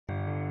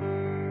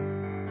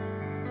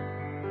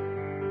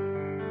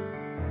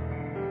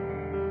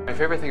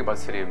favorite thing about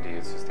CityMD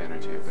is just the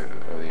energy of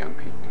the young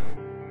people.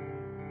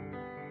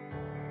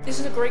 This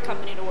is a great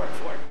company to work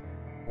for.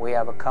 We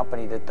have a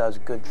company that does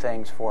good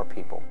things for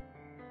people.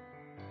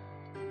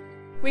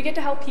 We get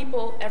to help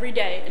people every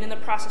day, and in the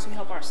process we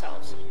help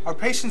ourselves. Our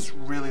patients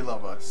really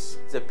love us.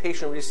 The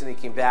patient recently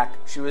came back.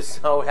 She was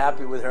so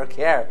happy with her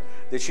care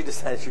that she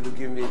decided she would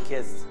give me a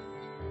kiss.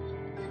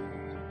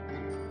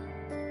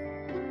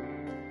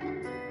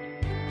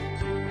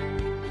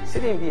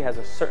 CityMD has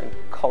a certain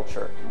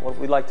culture, what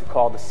we like to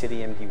call the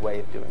CityMD way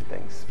of doing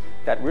things,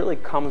 that really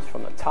comes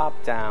from the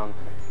top down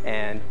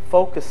and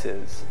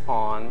focuses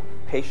on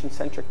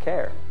patient-centric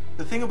care.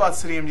 The thing about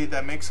CityMD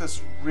that makes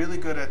us really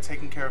good at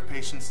taking care of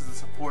patients is the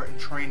support and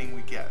training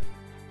we get.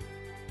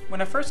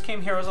 When I first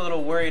came here, I was a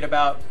little worried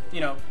about,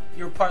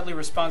 you're partly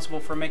responsible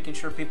for making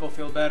sure people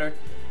feel better,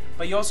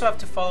 but you also have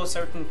to follow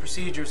certain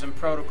procedures and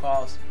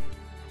protocols.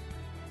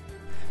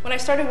 When I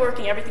started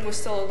working, everything was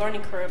still a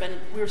learning curve, and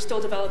we were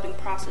still developing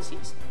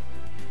processes.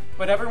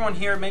 But everyone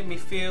here made me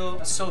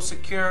feel so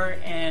secure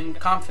and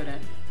confident.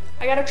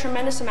 I got a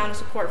tremendous amount of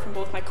support from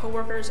both my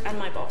coworkers and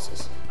my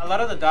bosses. A lot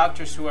of the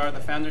doctors who are the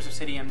founders of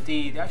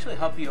CityMD, they actually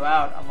help you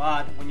out a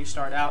lot when you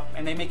start out,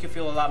 and they make you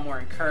feel a lot more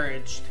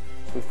encouraged.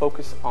 We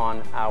focus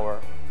on our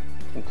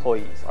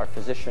employees, our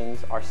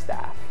physicians, our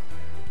staff.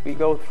 We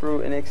go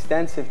through an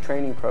extensive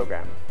training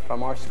program,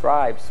 from our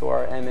scribes to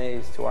our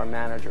MAs to our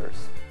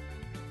managers.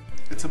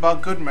 It's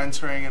about good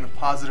mentoring and a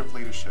positive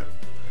leadership.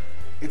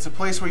 It's a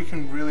place where you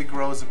can really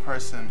grow as a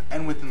person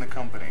and within the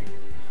company.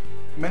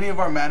 Many of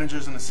our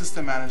managers and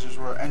assistant managers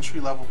were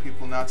entry-level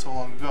people not so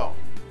long ago.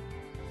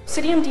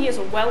 CityMD is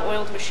a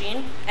well-oiled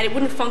machine, and it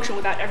wouldn't function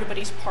without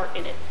everybody's part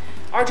in it.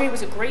 RJ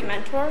was a great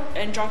mentor,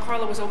 and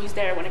Giancarlo was always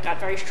there when it got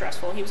very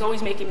stressful. He was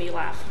always making me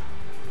laugh.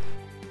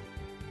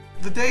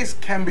 The days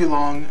can be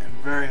long and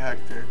very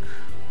hectic,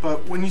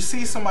 but when you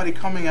see somebody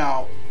coming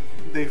out,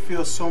 they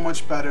feel so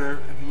much better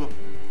and look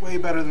way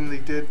better than they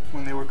did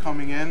when they were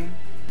coming in.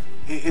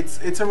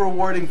 It's a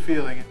rewarding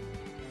feeling.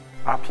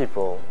 Our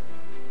people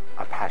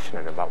are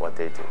passionate about what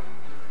they do.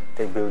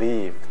 They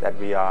believe that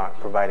we are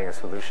providing a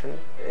solution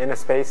in a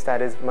space that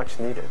is much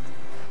needed.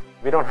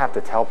 We don't have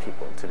to tell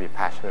people to be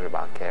passionate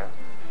about care.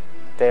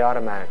 They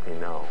automatically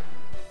know.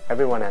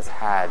 Everyone has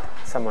had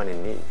someone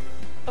in need.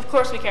 Of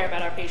course we care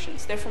about our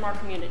patients. They're from our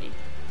community.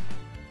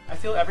 I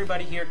feel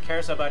everybody here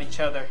cares about each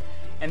other,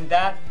 and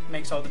that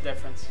makes all the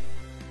difference.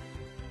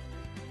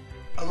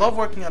 I love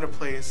working at a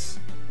place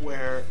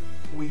where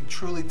we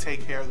truly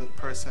take care of the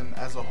person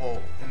as a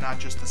whole and not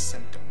just a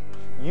symptom.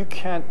 You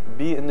can't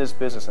be in this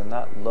business and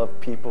not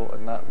love people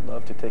and not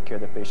love to take care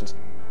of the patients.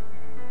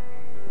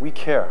 We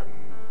care.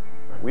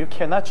 We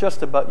care not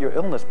just about your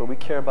illness, but we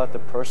care about the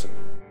person.